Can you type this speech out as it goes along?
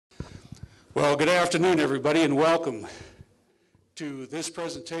Well, good afternoon, everybody, and welcome to this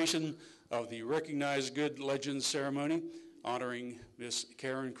presentation of the Recognize Good Legend ceremony honoring Miss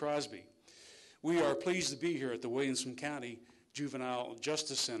Karen Crosby. We are pleased to be here at the Williamson County Juvenile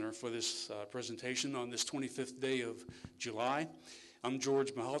Justice Center for this presentation on this 25th day of July. I'm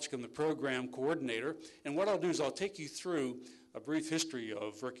George Mahalchik, I'm the program coordinator, and what I'll do is I'll take you through a brief history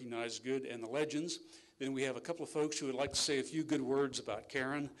of Recognize Good and the Legends. Then we have a couple of folks who would like to say a few good words about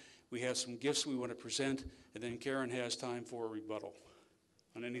Karen. We have some gifts we want to present, and then Karen has time for a rebuttal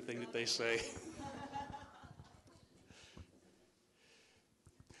on anything that they say.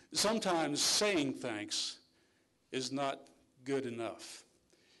 Sometimes saying thanks is not good enough.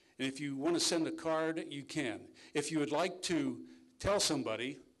 And if you want to send a card, you can. If you would like to tell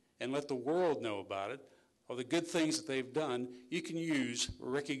somebody and let the world know about it, or the good things that they've done, you can use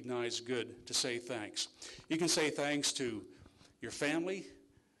Recognize Good to say thanks. You can say thanks to your family,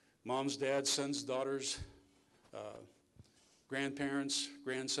 moms, dads, sons, daughters, grandparents,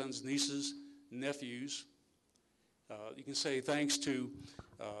 grandsons, nieces, nephews. You can say thanks to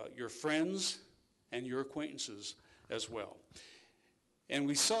your friends and your acquaintances as well. And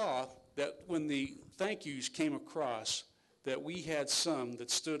we saw that when the thank yous came across, that we had some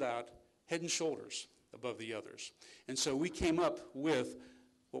that stood out head and shoulders above the others. And so we came up with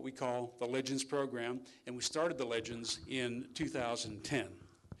what we call the Legends program, and we started the Legends in 2010.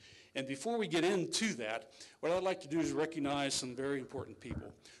 And before we get into that, what I'd like to do is recognize some very important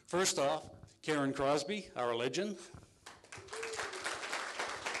people. First off, Karen Crosby, our legend.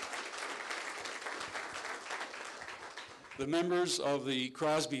 The members of the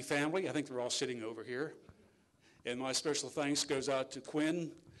Crosby family, I think they're all sitting over here. And my special thanks goes out to Quinn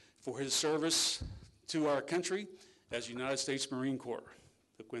for his service to our country as United States Marine Corps.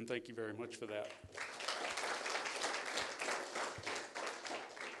 So Quinn, thank you very much for that.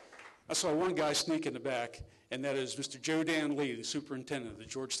 I saw one guy sneak in the back, and that is Mr. Joe Dan Lee, the superintendent of the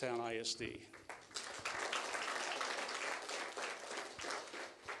Georgetown ISD.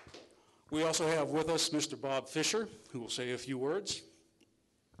 We also have with us Mr. Bob Fisher, who will say a few words.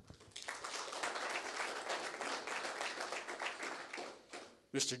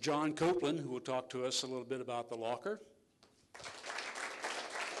 Mr. John Copeland, who will talk to us a little bit about the locker.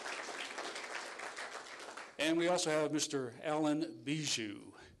 And we also have Mr. Alan Bijou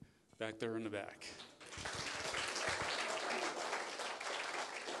back there in the back.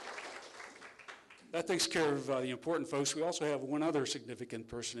 That takes care of the important folks. We also have one other significant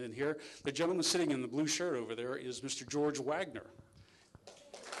person in here. The gentleman sitting in the blue shirt over there is Mr. George Wagner.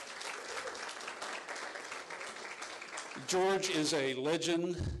 George is a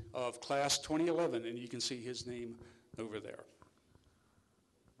legend of class 2011, and you can see his name over there.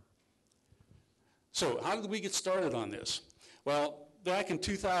 So how did we get started on this? Well, back in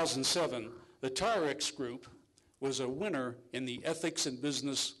 2007, the Tyrex Group was a winner in the Ethics in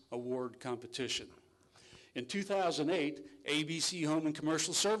Business Award competition. In 2008, ABC Home and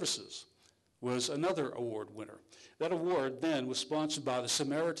Commercial Services was another award winner. That award then was sponsored by the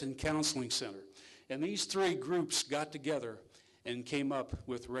Samaritan Counseling Center. And these three groups got together and came up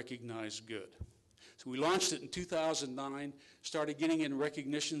with Recognize Good. So we launched it in 2009, started getting in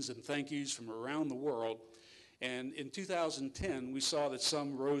recognitions and thank yous from around the world. And in 2010, we saw that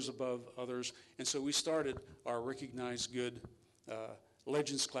some rose above others, and so we started our Recognize Good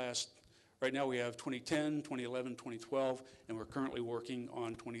Legends class. Right now we have 2010, 2011, 2012, and we're currently working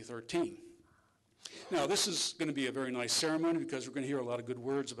on 2013. Now, this is going to be a very nice ceremony because we're going to hear a lot of good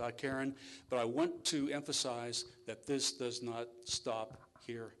words about Karen, but I want to emphasize that this does not stop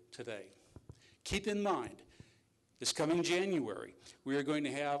here today. Keep in mind, this coming January, we are going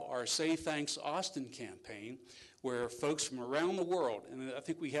to have our Say Thanks Austin campaign where folks from around the world, and I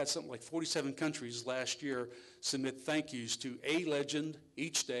think we had something like 47 countries last year, submit thank yous to a legend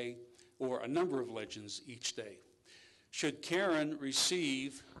each day or a number of legends each day. Should Karen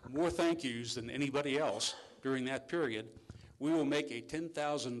receive more thank yous than anybody else during that period, we will make a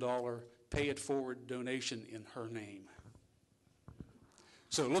 $10,000 pay-it-forward donation in her name.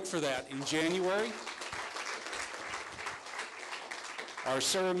 So look for that in January. Our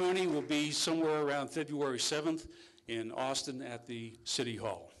ceremony will be somewhere around February 7th in Austin at the City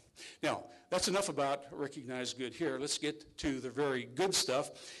Hall. Now, that's enough about Recognize Good here. Let's get to the very good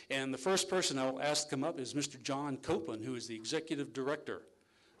stuff. And the first person I'll ask to come up is Mr. John Copeland, who is the Executive Director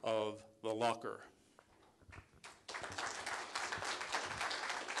of the Locker.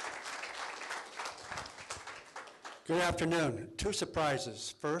 Good afternoon. Two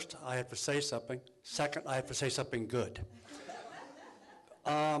surprises. First, I have to say something. Second, I have to say something good.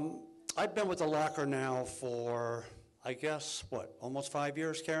 I've been with the Locker now for, I guess, almost 5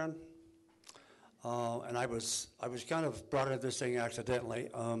 years, Karen? and I was kind of brought into this thing accidentally.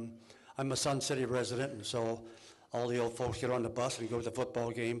 I'm a Sun City resident, and so all the old folks get on the bus and go to the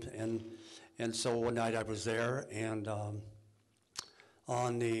football game, and so one night I was there, and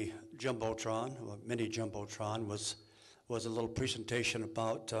on the Jumbotron, mini Jumbotron, was a little presentation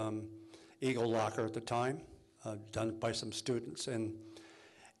about Eagle Locker at the time, done by some students,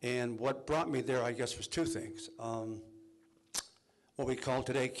 and what brought me there, I guess, was two things. What we call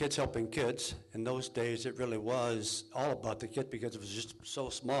today Kids Helping Kids. In those days, it really was all about the kid because it was just so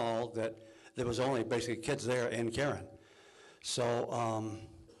small that there was only basically kids there and Karen. So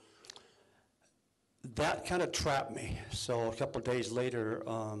that kind of trapped me. So a couple of days later,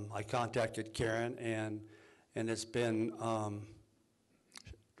 I contacted Karen, and it's been,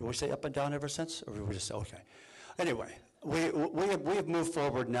 do we say up and down ever since? Or we just say, okay. Anyway, we have moved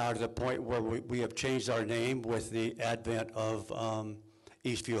forward now to the point where we have changed our name with the advent of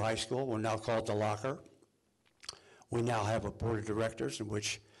Eastview High School. We're now called The Locker. We now have a board of directors in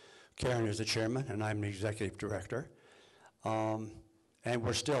which Karen is the chairman and I'm the executive director. And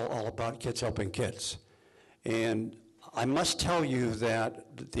we're still all about kids helping kids. And I must tell you that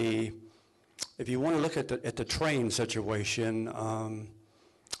if you want to look at the train situation,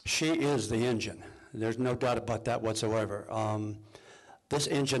 she is the engine. There's no doubt about that whatsoever. This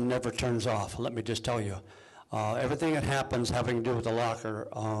engine never turns off, let me just tell you. Everything that happens having to do with the locker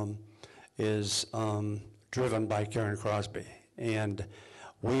is driven by Karen Crosby. And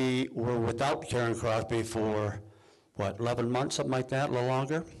we were without Karen Crosby for, 11 months, something like that, a little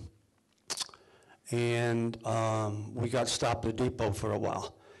longer. And we got stopped at the depot for a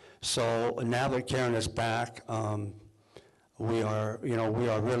while. So now that Karen is back, we are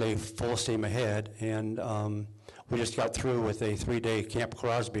really full steam ahead, and we just got through with a 3-day Camp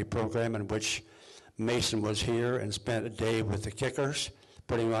Crosby program in which Mason was here and spent a day with the kickers,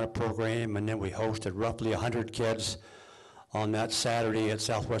 putting on a program, and then we hosted roughly 100 kids on that Saturday at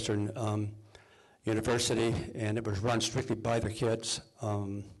Southwestern University, and it was run strictly by the kids.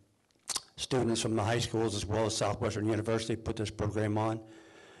 Students from the high schools as well as Southwestern University put this program on.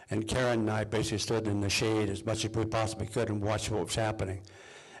 And Karen and I basically stood in the shade as much as we possibly could and watched what was happening.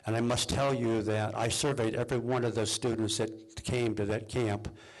 And I must tell you that I surveyed every one of those students that came to that camp,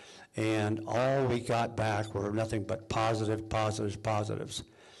 and all we got back were nothing but positives.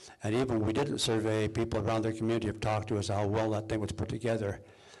 And even when we didn't survey, people around the community have talked to us how well that thing was put together.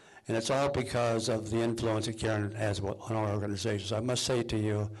 And it's all because of the influence that Karen has on our organization. So I must say to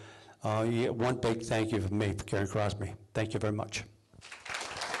you, one big thank you from me for Karen Crosby. Thank you very much.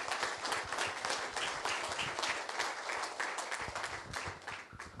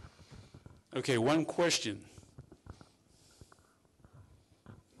 Okay, one question.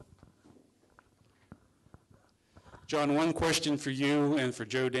 John, one question for you and for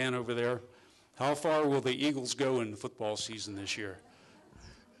Joe Dan over there. How far will the Eagles go in the football season this year?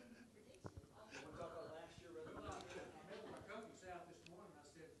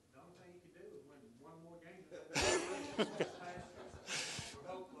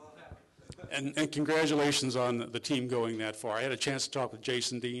 And congratulations on the team going that far. I had a chance to talk with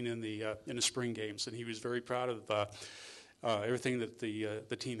Jason Dean in the spring games, and he was very proud of everything that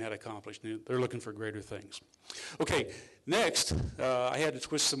the team had accomplished. They're looking for greater things. Okay, next, I had to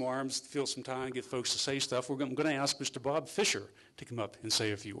twist some arms, fill some time, get folks to say stuff. I'm going to ask Mr. Bob Fisher to come up and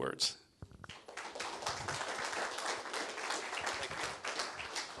say a few words.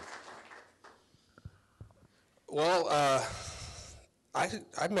 Well,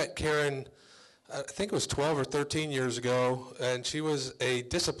 I met Karen, I think it was 12 or 13 years ago, and she was a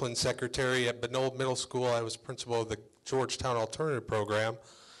discipline secretary at Benold Middle School. I was principal of the Georgetown Alternative Program,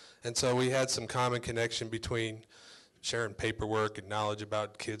 and so we had some common connection between sharing paperwork and knowledge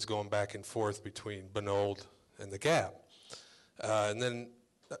about kids going back and forth between Benold and the Gap. And then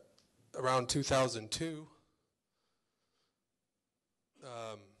around 2002,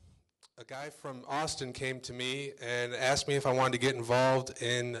 a guy from Austin came to me and asked me if I wanted to get involved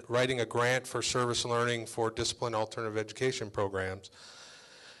in writing a grant for service learning for discipline alternative education programs.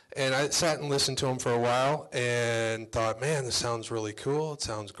 And I sat and listened to him for a while and thought, man, this sounds really cool. It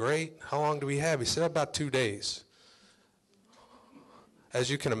sounds great. How long do we have? He said, about 2 days.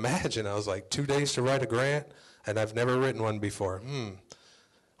 As you can imagine, I was like, 2 days to write a grant? And I've never written one before.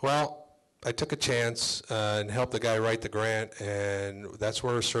 Well, I took a chance and helped the guy write the grant, and that's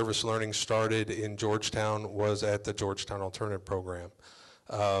where service learning started in Georgetown, was at the Georgetown Alternative Program.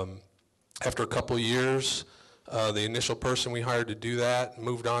 After a couple of years, the initial person we hired to do that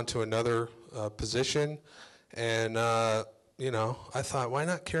moved on to another position, and I thought, why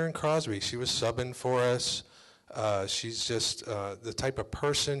not Karen Crosby? She was subbing for us. She's just the type of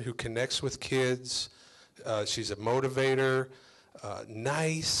person who connects with kids. She's a motivator,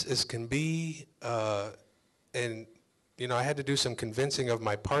 nice as can be, and I had to do some convincing of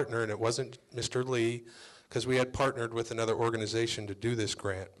my partner, and it wasn't Mr. Lee, because we had partnered with another organization to do this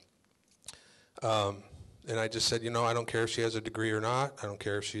grant. And I just said, I don't care if she has a degree or not. I don't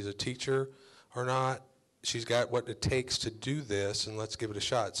care if she's a teacher or not. She's got what it takes to do this, and let's give it a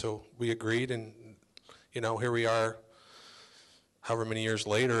shot. So we agreed, and here we are, however many years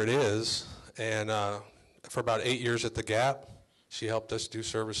later it is, and for about 8 years at the Gap, she helped us do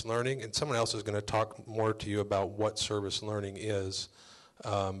service learning, and someone else is going to talk more to you about what service learning is,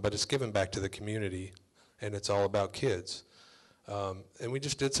 but it's given back to the community, and it's all about kids. And we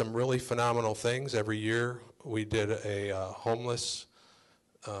just did some really phenomenal things. Every year we did a homeless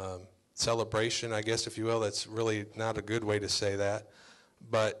celebration, I guess, if you will. That's really not a good way to say that.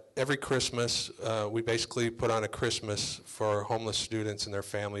 But every Christmas, we basically put on a Christmas for homeless students and their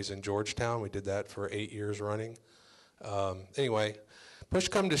families in Georgetown. We did that for 8 years running. Anyway, push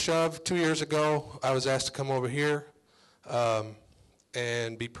come to shove, 2 years ago, I was asked to come over here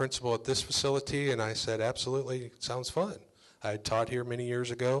and be principal at this facility, and I said, absolutely, sounds fun. I had taught here many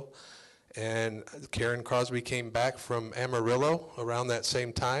years ago, and Karen Crosby came back from Amarillo around that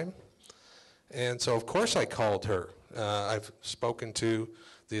same time, and so of course I called her. I've spoken to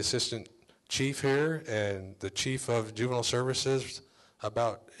the assistant chief here and the chief of juvenile services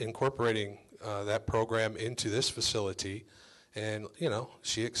about incorporating that program into this facility, and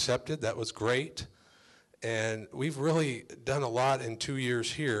she accepted. That was great, and we've really done a lot in 2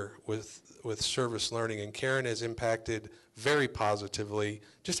 years here with service learning, and Karen has impacted very positively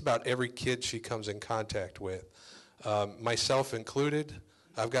just about every kid she comes in contact with, myself included.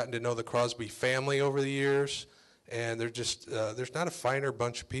 I've gotten to know the Crosby family over the years, and they're just there's not a finer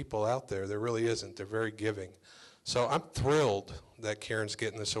bunch of people out there. There really isn't. They're very giving. So I'm thrilled that Karen's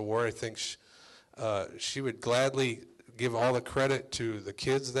getting this award. I think she would gladly give all the credit to the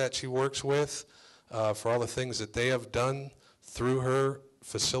kids that she works with for all the things that they have done through her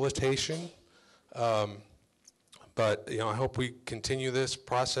facilitation. But I hope we continue this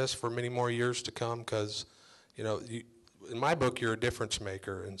process for many more years to come, because in my book you're a difference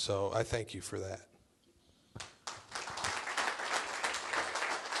maker, and so I thank you for that.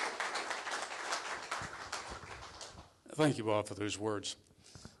 Thank you, Bob, for those words.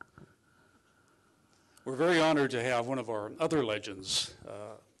 We're very honored to have one of our other legends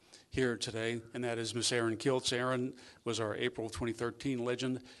here today, and that is Miss Erin Kiltz. Erin was our April 2013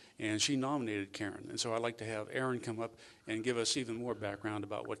 legend, and she nominated Karen. And so I'd like to have Erin come up and give us even more background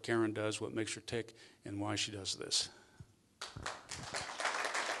about what Karen does, what makes her tick, and why she does this.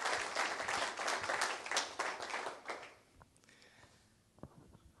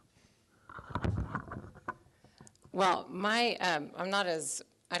 Well,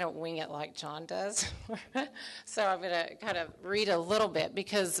 I don't wing it like John does. So I'm going to kind of read a little bit,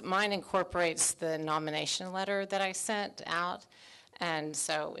 because mine incorporates the nomination letter that I sent out. And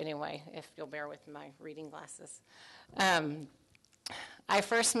so anyway, if you'll bear with my reading glasses. I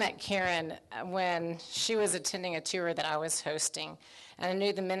first met Karen when she was attending a tour that I was hosting. And I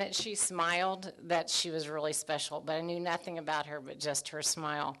knew the minute she smiled that she was really special, but I knew nothing about her but just her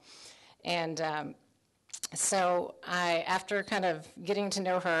smile. And so after kind of getting to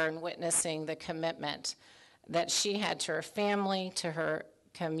know her and witnessing the commitment that she had to her family, to her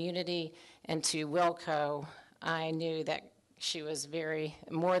community, and to Wilco, I knew that she was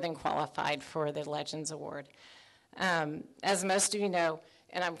more than qualified for the Legends Award. As most of you know,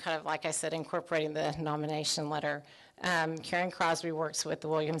 and I'm kind of, like I said, incorporating the nomination letter, Karen Crosby works with the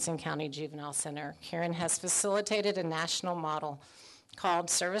Williamson County Juvenile Center. Karen has facilitated a national model called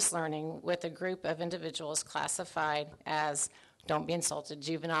Service Learning with a group of individuals classified as, don't be insulted,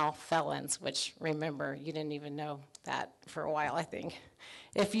 juvenile felons, which, remember, you didn't even know that for a while, I think.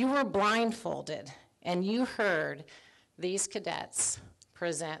 If you were blindfolded and you heard these cadets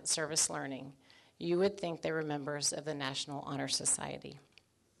present service learning, you would think they were members of the National Honor Society.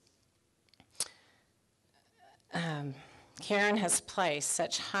 Karen has placed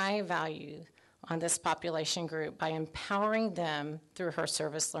such high value on this population group by empowering them through her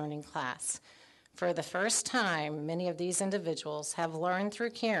service learning class. For the first time, many of these individuals have learned through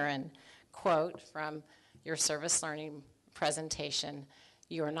Karen, quote from your service learning presentation,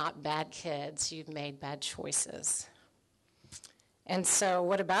 "You are not bad kids, you've made bad choices." And so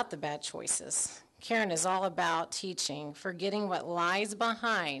what about the bad choices? Karen is all about teaching, forgetting what lies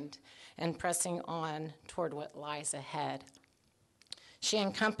behind and pressing on toward what lies ahead. She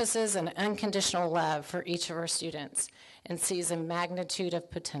encompasses an unconditional love for each of her students and sees a magnitude of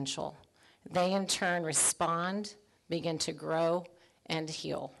potential. They in turn respond, begin to grow, and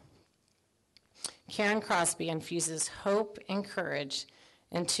heal. Karen Crosby infuses hope and courage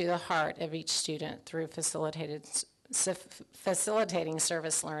into the heart of each student through facilitating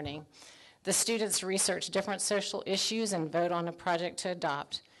service learning. The students research different social issues and vote on a project to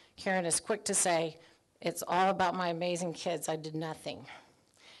adopt. Karen is quick to say, "It's all about my amazing kids. I did nothing."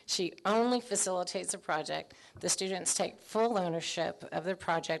 She only facilitates a project. The students take full ownership of the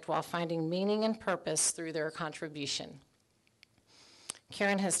project while finding meaning and purpose through their contribution.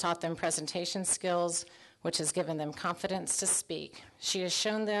 Karen has taught them presentation skills, which has given them confidence to speak. She has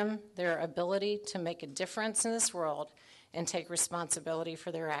shown them their ability to make a difference in this world and take responsibility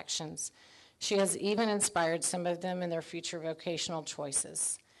for their actions. She has even inspired some of them in their future vocational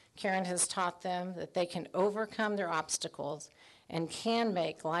choices. Karen has taught them that they can overcome their obstacles and can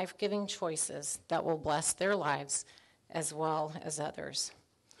make life-giving choices that will bless their lives as well as others.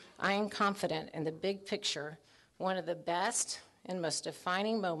 I am confident in the big picture. One of the best and most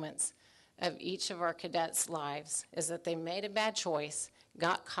defining moments of each of our cadets' lives is that they made a bad choice,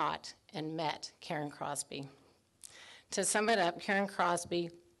 got caught, and met Karen Crosby. To sum it up, Karen Crosby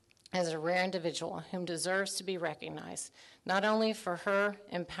is a rare individual whom deserves to be recognized, not only for her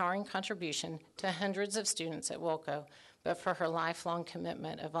empowering contribution to hundreds of students at Wilco, but for her lifelong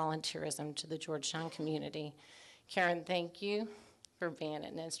commitment of volunteerism to the Georgetown community. Karen, thank you for being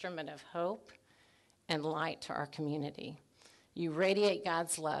an instrument of hope and light to our community. You radiate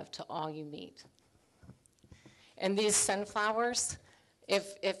God's love to all you meet. And these sunflowers,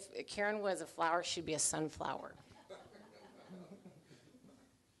 if Karen was a flower, she'd be a sunflower.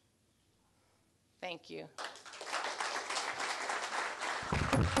 Thank you.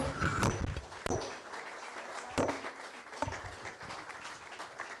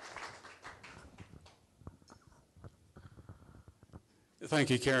 Thank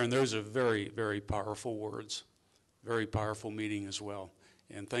you, Karen. Those are very, very powerful words. Very powerful meeting as well.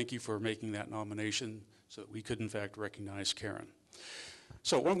 And thank you for making that nomination so that we could, in fact, recognize Karen.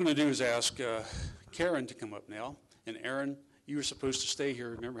 So what I'm going to do is ask Karen to come up now. And Aaron, you were supposed to stay here.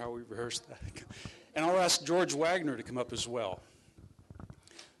 Remember how we rehearsed that? And I'll ask George Wagner to come up as well.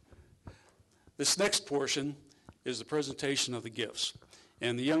 This next portion is the presentation of the gifts.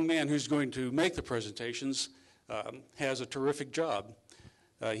 And the young man who's going to make the presentations has a terrific job.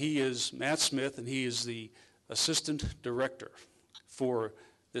 He is Matt Smith, and he is the assistant director for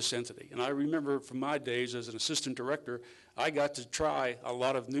this entity. And I remember from my days as an assistant director, I got to try a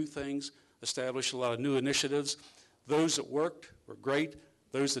lot of new things, establish a lot of new initiatives. Those that worked were great.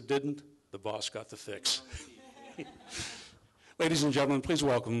 Those that didn't, the boss got the fix. Ladies and gentlemen, please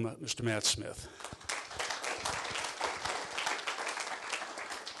welcome Mr. Matt Smith.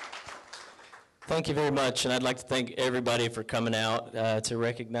 Thank you very much, and I'd like to thank everybody for coming out to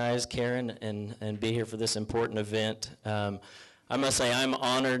recognize Karen and be here for this important event. I must say I'm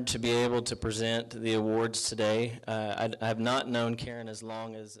honored to be able to present the awards today. I have not known Karen as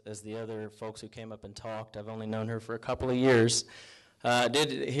long as the other folks who came up and talked. I've only known her for a couple of years. I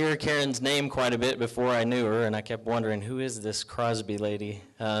did hear Karen's name quite a bit before I knew her, and I kept wondering, who is this Crosby lady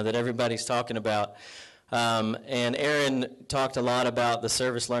that everybody's talking about? And Aaron talked a lot about the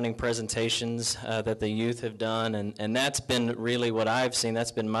service learning presentations that the youth have done, and that's been really what I've seen.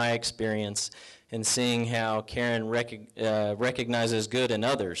 That's been my experience in seeing how Karen recognizes good in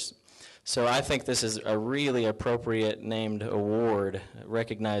others. So I think this is a really appropriate named award,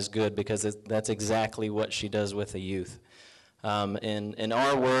 Recognize Good, because that's exactly what she does with the youth. In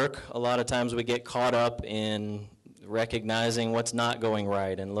our work, a lot of times we get caught up in recognizing what's not going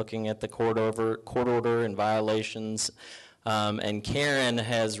right and looking at the court order and violations. And Karen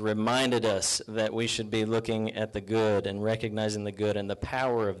has reminded us that we should be looking at the good and recognizing the good and the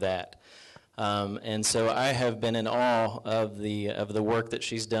power of that. And so I have been in awe of the work that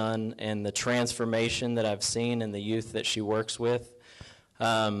she's done and the transformation that I've seen in the youth that she works with.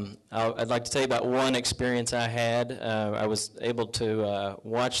 I'd like to tell you about one experience I had. I was able to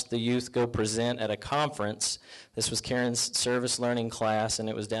watch the youth go present at a conference. This was Karen's service learning class, and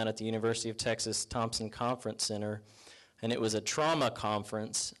it was down at the University of Texas Thompson Conference Center. And it was a trauma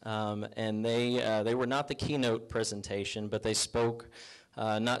conference, and they were not the keynote presentation, but they spoke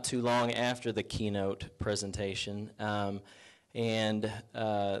not too long after the keynote presentation. And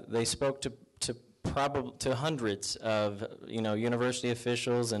they spoke to hundreds of university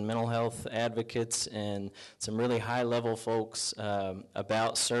officials and mental health advocates and some really high-level folks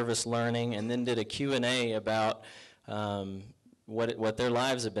about service learning, and then did a Q&A about what their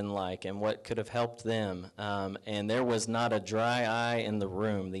lives have been like and what could have helped them. And there was not a dry eye in the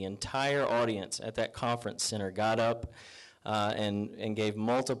room. The entire audience at that conference center got up and gave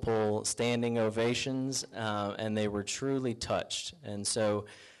multiple standing ovations, and they were truly touched. And so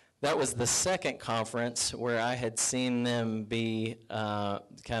that was the second conference where I had seen them be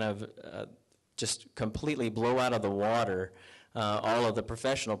just completely blow out of the water all of the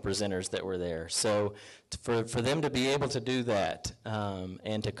professional presenters that were there. So for them to be able to do that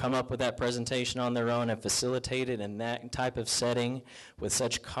and to come up with that presentation on their own and facilitate it in that type of setting with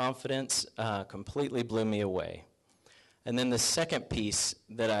such confidence completely blew me away. And then the second piece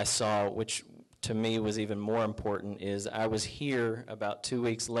that I saw, which to me was even more important, is I was here about 2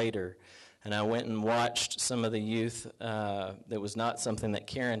 weeks later, and I went and watched some of the youth. That was not something that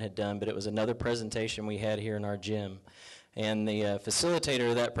Karen had done, but it was another presentation we had here in our gym. And the facilitator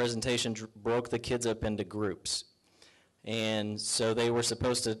of that presentation broke the kids up into groups. And so they were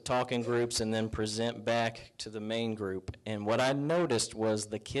supposed to talk in groups and then present back to the main group. And what I noticed was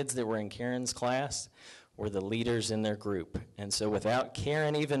the kids that were in Karen's class were the leaders in their group. And so without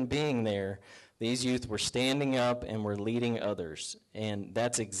Karen even being there, these youth were standing up and were leading others. And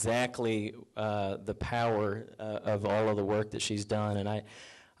that's exactly the power of all of the work that she's done. And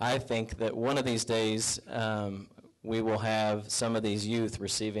I think that one of these days, we will have some of these youth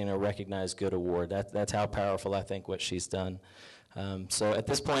receiving a Recognize Good award. That's how powerful I think what she's done. So at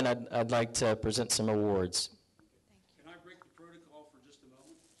this point, I'd like to present some awards. Can I break the protocol for just a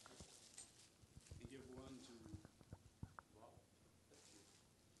moment and give one to Bob?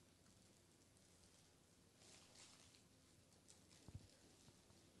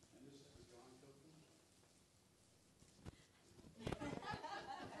 And this is the John token.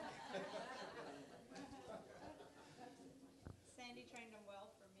 Sandy trained them well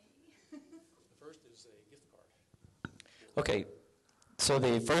for me. The first is a gift card. Okay, so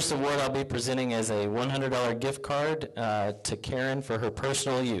the first award I'll be presenting is a $100 gift card to Karen for her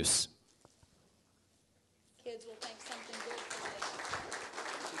personal use. Kids will think something good for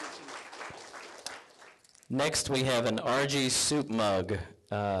them. Next, we have an RG soup mug.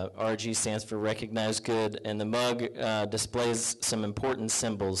 RG stands for Recognize Good, and the mug displays some important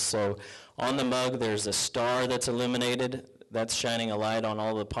symbols. So on the mug, there's a star that's illuminated. That's shining a light on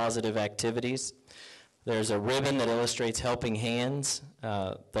all the positive activities. There's a ribbon that illustrates helping hands.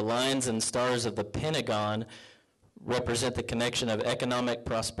 The lines and stars of the Pentagon represent the connection of economic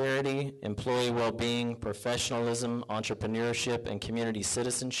prosperity, employee well-being, professionalism, entrepreneurship, and community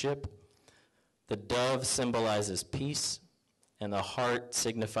citizenship. The dove symbolizes peace, and the heart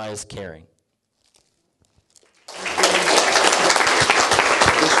signifies caring. This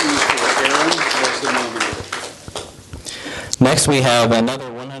one's for Aaron as the nominator. Next, we have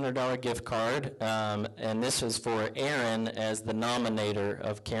another $100 gift card, and this is for Aaron as the nominator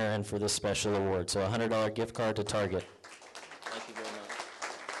of Karen for this special award. So a $100 gift card to Target. Thank you very much.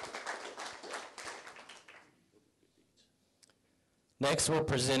 Next, we're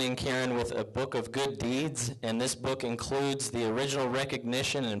presenting Karen with a book of good deeds, and this book includes the original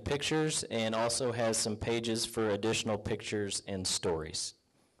recognition and pictures, and also has some pages for additional pictures and stories.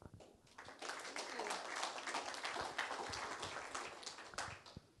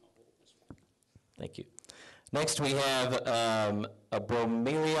 Thank you. Next, we have a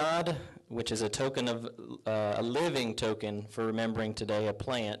bromeliad, which is a token of a living token for remembering today, a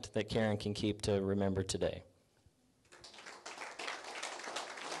plant that Karen can keep to remember today.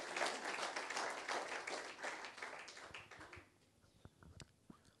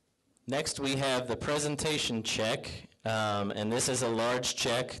 Next, we have the presentation check, and this is a large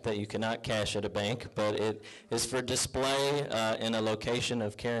check that you cannot cash at a bank, but it is for display in a location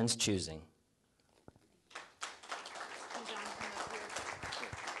of Karen's choosing.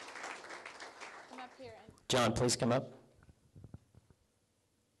 John, please come up.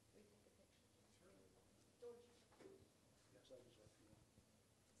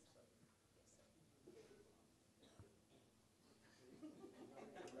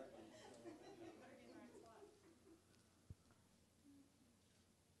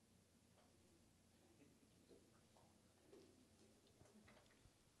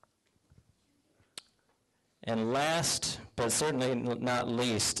 And last, but certainly not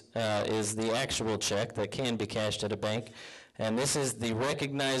least, is the actual check that can be cashed at a bank. And this is the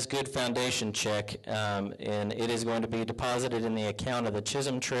Recognize Good Foundation check, and it is going to be deposited in the account of the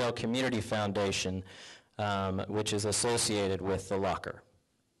Chisholm Trail Community Foundation, which is associated with the locker.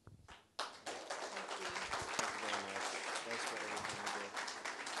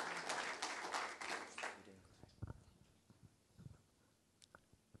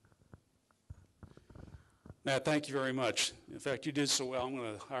 Matt, thank you very much. In fact, you did so well, I'm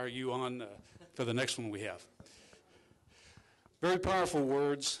going to hire you on for the next one we have. Very powerful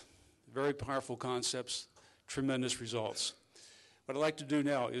words, very powerful concepts, tremendous results. What I'd like to do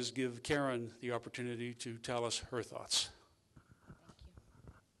now is give Karen the opportunity to tell us her thoughts.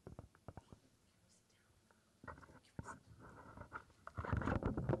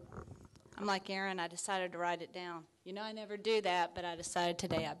 I'm like Aaron, I decided to write it down. You know I never do that, but I decided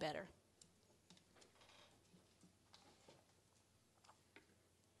today I better.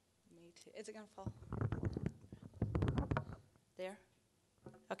 Me too. Is it going to fall? There?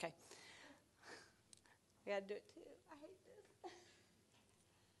 Okay. I got to do it too. I hate this.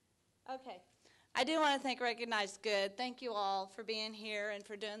 Okay. I do want to thank Recognize Good. Thank you all for being here and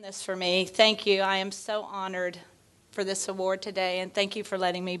for doing this for me. Thank you. I am so honored for this award today, and thank you for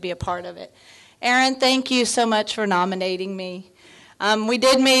letting me be a part of it. Aaron, thank you so much for nominating me. We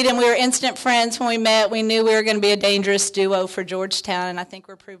did meet, and we were instant friends when we met. We knew we were going to be a dangerous duo for Georgetown, and I think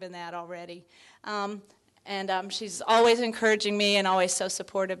we're proving that already. She's always encouraging me and always so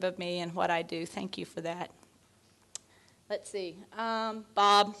supportive of me and what I do. Thank you for that. Let's see.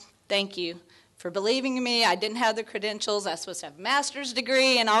 Bob, thank you for believing in me. I didn't have the credentials. I was supposed to have a master's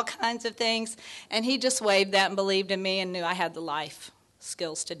degree and all kinds of things. And he just waived that and believed in me and knew I had the life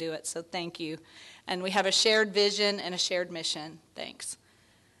skills to do it. So thank you. And we have a shared vision and a shared mission. Thanks.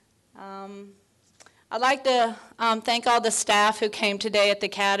 I'd like to thank all the staff who came today at the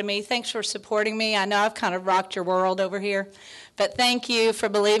Academy. Thanks for supporting me. I know I've kind of rocked your world over here. But thank you for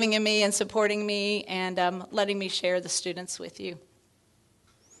believing in me and supporting me and letting me share the students with you.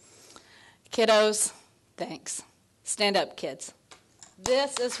 Kiddos, thanks. Stand up, kids.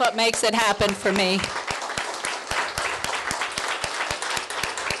 This is what makes it happen for me.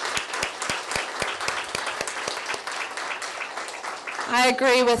 I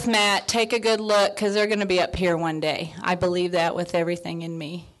agree with Matt. Take a good look because they're going to be up here one day. I believe that with everything in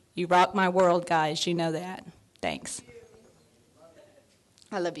me. You rock my world, guys. You know that. Thanks.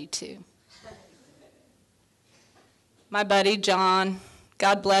 I love you too. My buddy, John,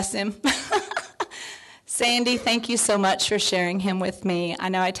 God bless him. Sandy, thank you so much for sharing him with me. I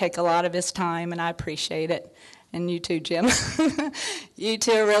know I take a lot of his time, and I appreciate it. And you too, Jim. You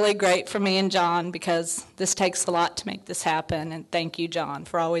two are really great for me and John because this takes a lot to make this happen. And thank you, John,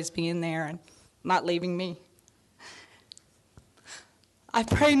 for always being there and not leaving me. I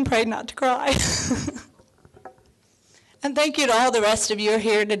prayed and prayed not to cry. And thank you to all the rest of you who are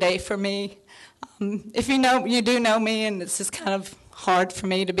here today for me. If you do know me, and this is kind of hard for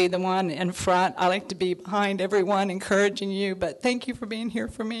me to be the one in front. I like to be behind everyone, encouraging you, but thank you for being here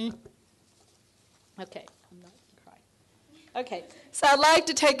for me. Okay, I'm not going to cry. Okay, so I'd like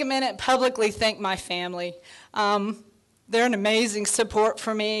to take a minute and publicly thank my family. They're an amazing support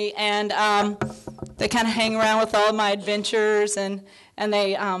for me, and they kind of hang around with all my adventures, and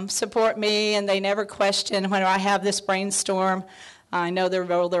they support me, and they never question when I have this brainstorm. I know they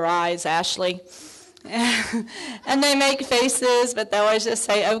roll their eyes, Ashley. And they make faces, but they always just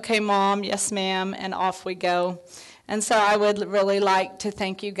say, okay, Mom, yes, ma'am, and off we go. And so I would really like to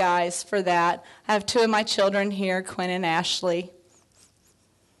thank you guys for that. I have two of my children here, Quinn and Ashley.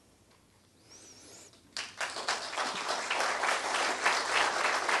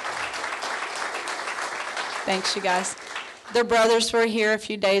 Thanks, you guys. Their brothers were here a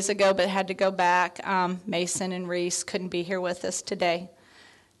few days ago, but had to go back. Mason and Reese couldn't be here with us today.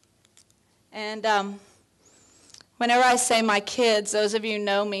 And whenever I say my kids, those of you who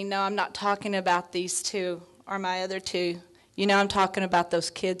know me know I'm not talking about these two or my other two. You know I'm talking about those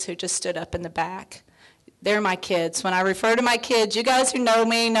kids who just stood up in the back. They're my kids. When I refer to my kids, you guys who know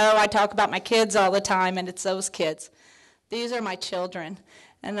me know I talk about my kids all the time, and it's those kids. These are my children.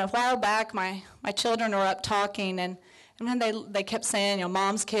 And a while back, my children were up talking, and then they kept saying,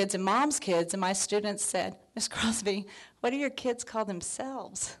 Mom's kids, and my students said, Miss Crosby, what do your kids call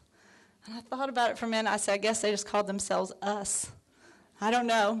themselves? And I thought about it for a minute. I said, I guess they just called themselves us. I don't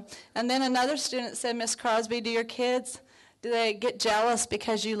know. And then another student said, Miss Crosby, do your kids, do they get jealous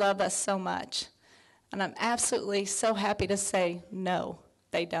because you love us so much? And I'm absolutely so happy to say, no,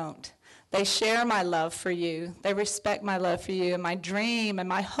 they don't. They share my love for you. They respect my love for you and my dream and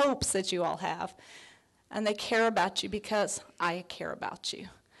my hopes that you all have. And they care about you because I care about you.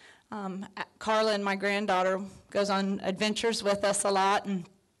 Carlin, my granddaughter, goes on adventures with us a lot, and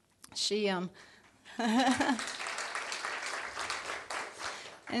she, and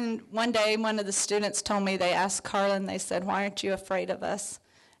one day, one of the students told me, they asked Carlin, they said, why aren't you afraid of us?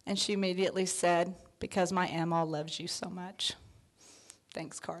 And she immediately said, because my Emma loves you so much.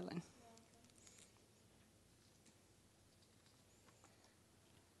 Thanks, Carlin.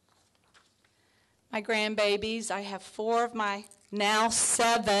 My grandbabies, I have 4 of my now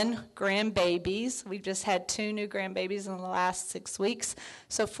 7 grandbabies. We've just had 2 new grandbabies in the last 6 weeks.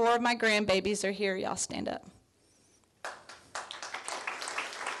 So 4 of my grandbabies are here. Y'all stand up.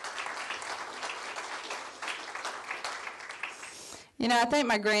 You know, I think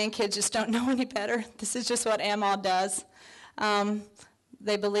my grandkids just don't know any better. This is just what Amal does.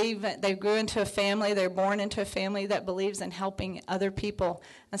 They believe that they grew into a family, they're born into a family that believes in helping other people.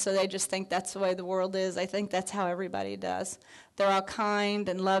 And so they just think that's the way the world is. I think that's how everybody does. They're all kind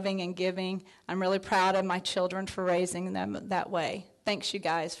and loving and giving. I'm really proud of my children for raising them that way. Thanks, you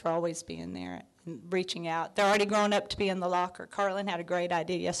guys, for always being there and reaching out. They're already grown up to be in the locker. Carlin had a great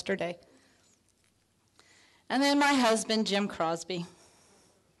idea yesterday. And then my husband, Jim Crosby.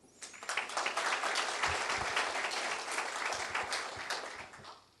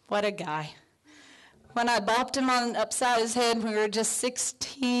 What a guy. When I bopped him on upside his head when we were just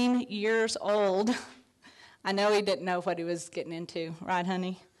 16 years old, I know he didn't know what he was getting into, right,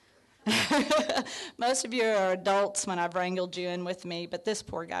 honey? Most of you are adults when I've wrangled you in with me, but this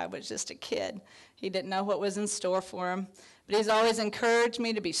poor guy was just a kid. He didn't know what was in store for him. But he's always encouraged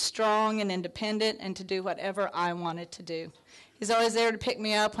me to be strong and independent and to do whatever I wanted to do. He's always there to pick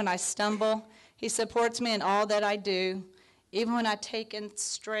me up when I stumble. He supports me in all that I do, even when I take in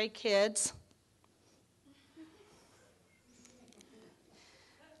stray kids,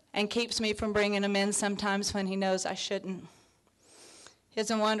 and keeps me from bringing them in sometimes when he knows I shouldn't.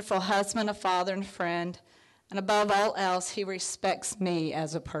 He's a wonderful husband, a father, and a friend, and above all else, he respects me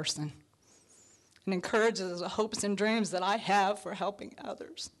as a person and encourages the hopes and dreams that I have for helping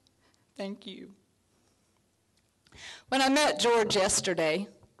others. Thank you. When I met George yesterday,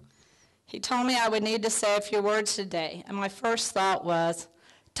 he told me I would need to say a few words today, and my first thought was,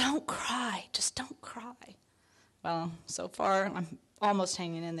 don't cry, just don't cry. Well, so far, I'm almost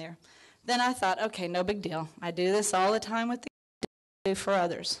hanging in there. Then I thought, okay, no big deal. I do this all the time with the do for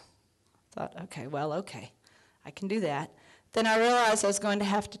others. I thought, okay, I can do that. Then I realized I was going to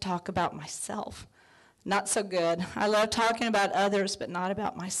have to talk about myself. Not so good. I love talking about others, but not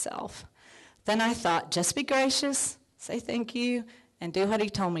about myself. Then I thought, just be gracious, say thank you, and do what he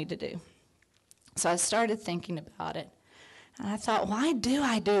told me to do. So I started thinking about it. And I thought, why do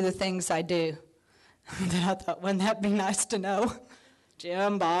I do the things I do? Then I thought, wouldn't that be nice to know?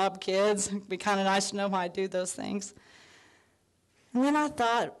 Jim, Bob, kids, it'd be kind of nice to know why I do those things. And then I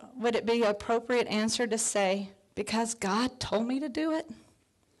thought, would it be an appropriate answer to say, because God told me to do it?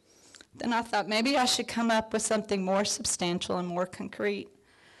 Then I thought maybe I should come up with something more substantial and more concrete.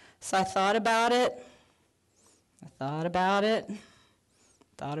 So I thought about it. Thought about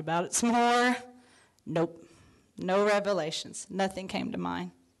it some more. Nope, no revelations. Nothing came to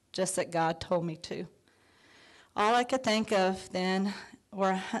mind, just that God told me to. All I could think of then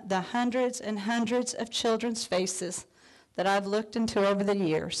were the hundreds and hundreds of children's faces that I've looked into over the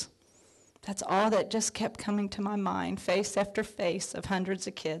years. That's all that just kept coming to my mind, face after face of hundreds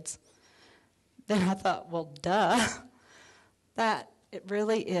of kids. Then I thought, well, duh, that it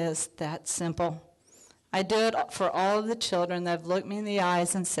really is that simple. I do it for all of the children that have looked me in the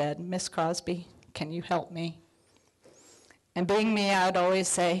eyes and said, Miss Crosby, can you help me? And being me, I would always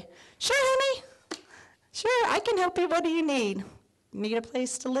say, sure, honey. Sure, I can help you. What do you need? Need a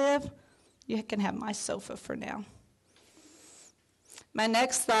place to live? You can have my sofa for now. My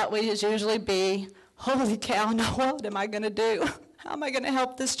next thought would usually be, holy cow, now what am I going to do? How am I going to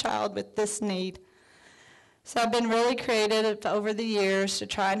help this child with this need? So I've been really creative over the years to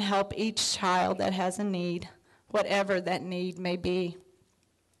try and help each child that has a need, whatever that need may be.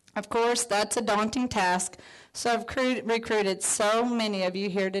 Of course, that's a daunting task, so I've recruited so many of you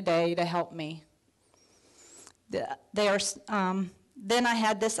here today to help me. Then I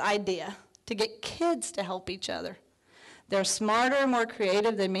had this idea to get kids to help each other. They're smarter and more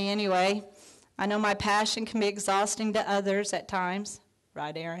creative than me anyway. I know my passion can be exhausting to others at times.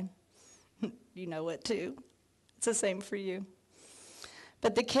 Right, Aaron? You know it too. It's the same for you.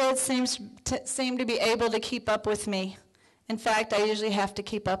 But the kids seem to be able to keep up with me. In fact, I usually have to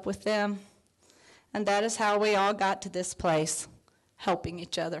keep up with them. And that is how we all got to this place, helping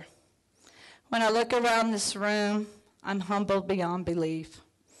each other. When I look around this room, I'm humbled beyond belief.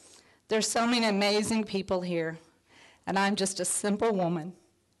 There's so many amazing people here, and I'm just a simple woman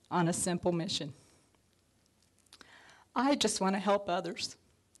on a simple mission. I just want to help others.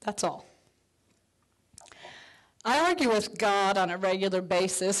 That's all. I argue with God on a regular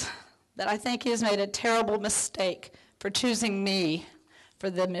basis that I think he has made a terrible mistake for choosing me for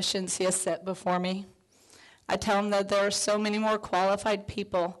the missions he has set before me. I tell him that there are so many more qualified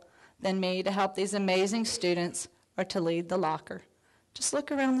people than me to help these amazing students or to lead the locker. Just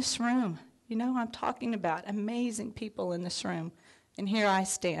look around this room. You know, I'm talking about amazing people in this room, and here I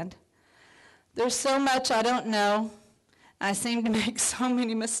stand. There's so much I don't know. I seem to make so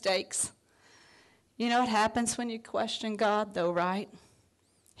many mistakes. You know what happens when you question God, though, right?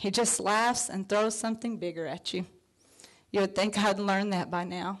 He just laughs and throws something bigger at you. You would think I'd learned that by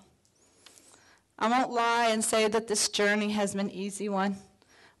now. I won't lie and say that this journey has been an easy one.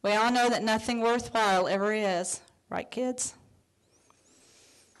 We all know that nothing worthwhile ever is, right, kids?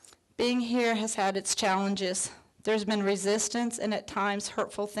 Being here has had its challenges. There's been resistance, and at times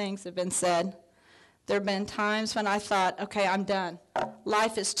hurtful things have been said. There have been times when I thought, okay, I'm done.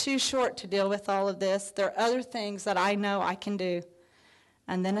 Life is too short to deal with all of this. There are other things that I know I can do.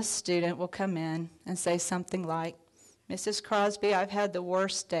 And then a student will come in and say something like, Mrs. Crosby, I've had the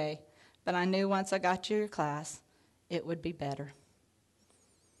worst day, but I knew once I got to your class, it would be better.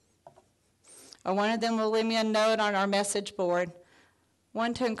 Or one of them will leave me a note on our message board,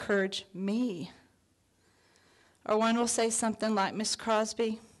 one to encourage me. Or one will say something like, Miss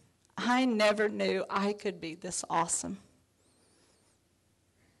Crosby, I never knew I could be this awesome.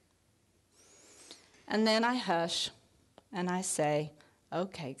 And then I hush and I say,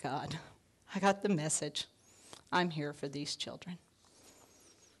 okay, God, I got the message. I'm here for these children.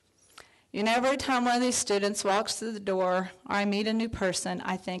 You know, every time one of these students walks through the door or I meet a new person,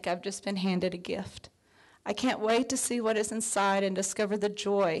 I think I've just been handed a gift. I can't wait to see what is inside and discover the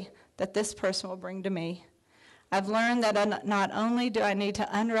joy that this person will bring to me. I've learned that not only do I need to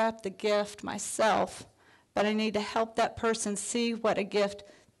unwrap the gift myself, but I need to help that person see what a gift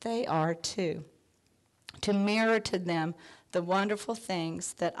they are too, to mirror to them the wonderful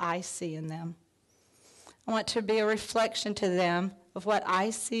things that I see in them. I want to be a reflection to them of what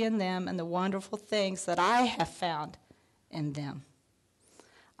I see in them and the wonderful things that I have found in them.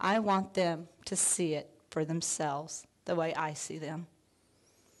 I want them to see it for themselves the way I see them.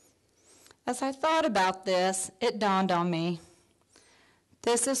 As I thought about this, it dawned on me.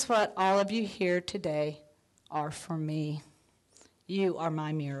 This is what all of you here today are for me. You are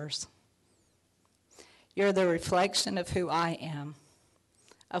my mirrors. You're the reflection of who I am,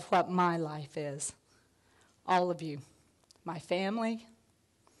 of what my life is. All of you, my family,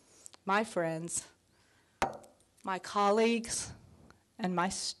 my friends, my colleagues, and my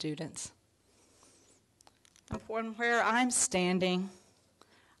students. And from where I'm standing,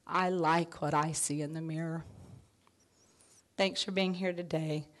 I like what I see in the mirror. Thanks for being here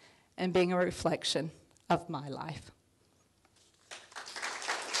today and being a reflection of my life.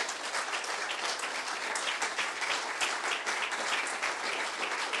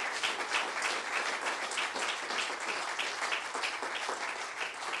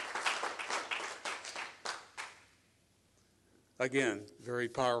 Again, very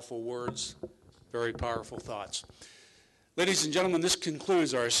powerful words, very powerful thoughts. Ladies and gentlemen, this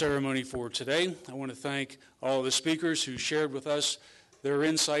concludes our ceremony for today. I want to thank all the speakers who shared with us their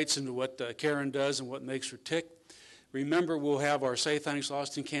insights into what Karen does and what makes her tick. Remember, we'll have our Say Thanks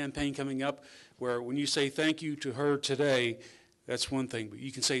Austin campaign coming up, where when you say thank you to her today, that's one thing, but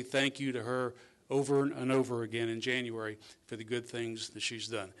you can say thank you to her over and over again in January for the good things that she's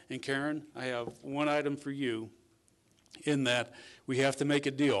done. And Karen, I have one item for you, in that we have to make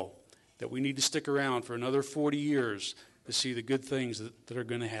a deal that we need to stick around for another 40 years to see the good things that are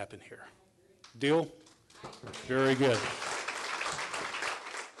going to happen here. Deal? Very good.